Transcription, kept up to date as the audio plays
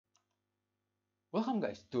Welcome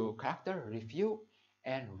guys to character review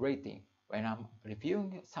and rating. When I'm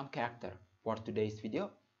reviewing some character for today's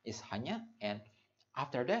video is Hanya, and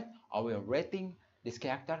after that I will rating this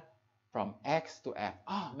character from X to F.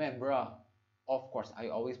 Ah man bruh, of course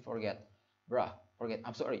I always forget.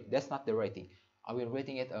 I'm sorry, that's not the rating. I will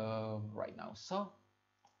rating it right now. So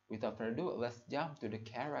without further ado, let's jump to the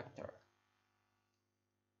character.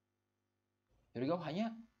 Here we go.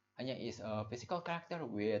 Hanya. Hanya is a physical character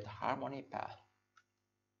with harmony path.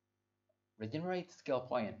 Regenerate skill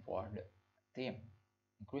point for the team.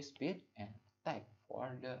 Increase speed and attack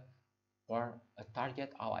for a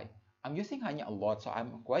target ally. I'm using Hanya a lot, so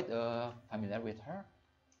I'm quite familiar with her.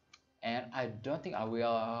 And I don't think I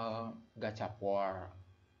will gacha for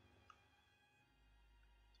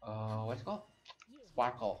what's it called?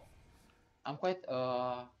 Sparkle. I'm quite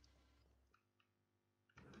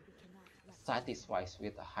satisfied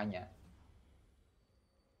with Hanya.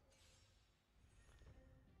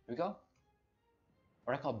 Here we go.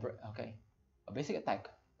 Oracle, okay. A basic attack.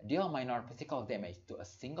 Deal minor physical damage to a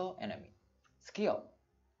single enemy. Skill.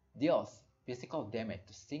 Deals physical damage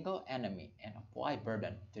to single enemy and apply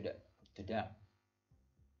burden to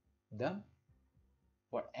them.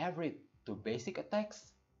 For every 2 basic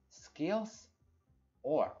attacks, skills,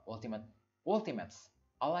 or ultimates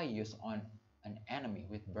ally use on an enemy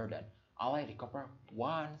with burden, ally recover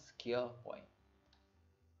 1 skill point.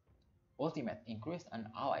 Ultimate increase an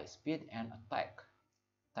ally speed and attack.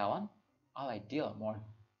 Talent, ally deal more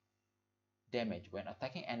damage when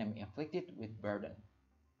attacking enemy inflicted with burden.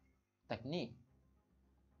 Technique,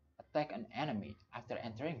 attack an enemy after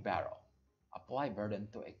entering battle. Apply burden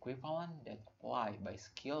to equivalent that apply by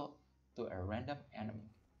skill to a random enemy.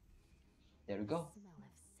 There we go.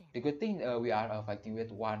 The good thing we are fighting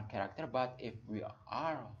with one character, but if we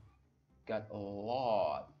are got a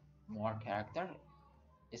lot more character,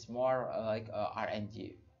 it's more like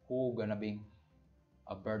RNG who gonna be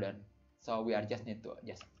a burden. So we are just need to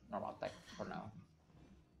just normal attack for now.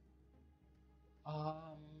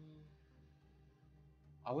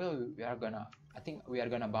 I think we are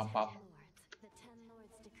gonna bump up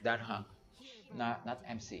Danhang, not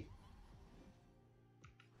MC.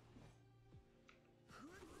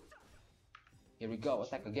 Here we go,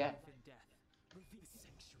 attack again.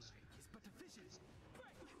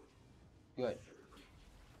 Good.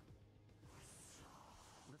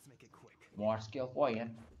 More skill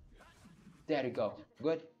point. There you go.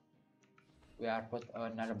 Good. We are put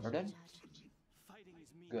another burden.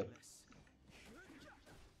 Good.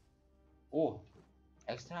 Oh,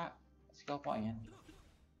 extra skill point.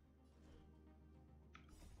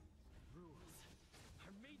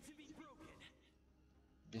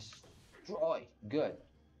 Destroy. Good.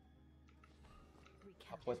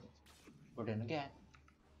 I put burden again.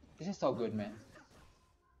 This is so good, man.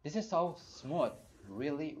 This is so smooth.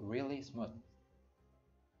 Really, really smooth.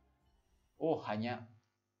 Oh, Hanya.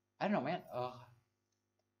 I don't know, man.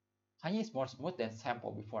 Hanya is more smooth than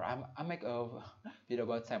Sample before. I make a video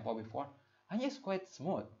about Sample before. Hanya is quite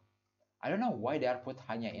smooth. I don't know why they are put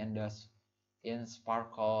Hanya in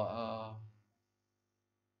Sparkle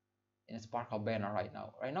banner right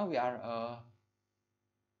now. Right now we are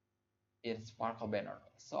in Sparkle banner,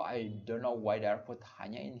 so I don't know why they are put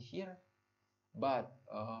Hanya in here. But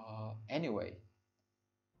anyway,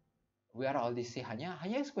 we are already see Hanya.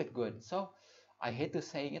 Hanya is quite good. So I hate to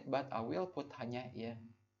saying it, but I will put Hanya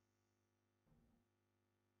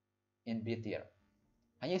in B tier.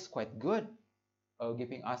 Hanya is quite good,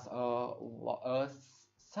 giving us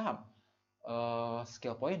some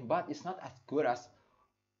skill point, but it's not as good as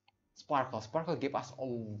Sparkle. Sparkle give us a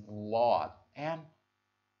lot and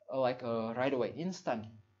like right away instant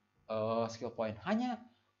skill point. Hanya,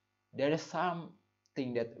 there is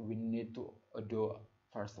something that we need to do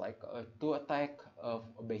first, like to attack,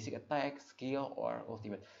 basic attack, skill, or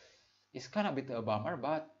ultimate. It's kind of a bit a bummer,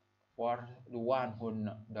 but for the one who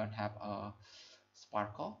don't have a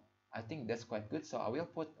Sparkle, I think that's quite good. So I will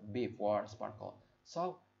put B for Sparkle.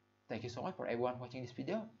 So thank you so much for everyone watching this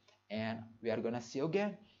video, and we are gonna see you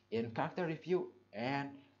again in character review and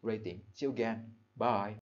rating. See you again. Bye.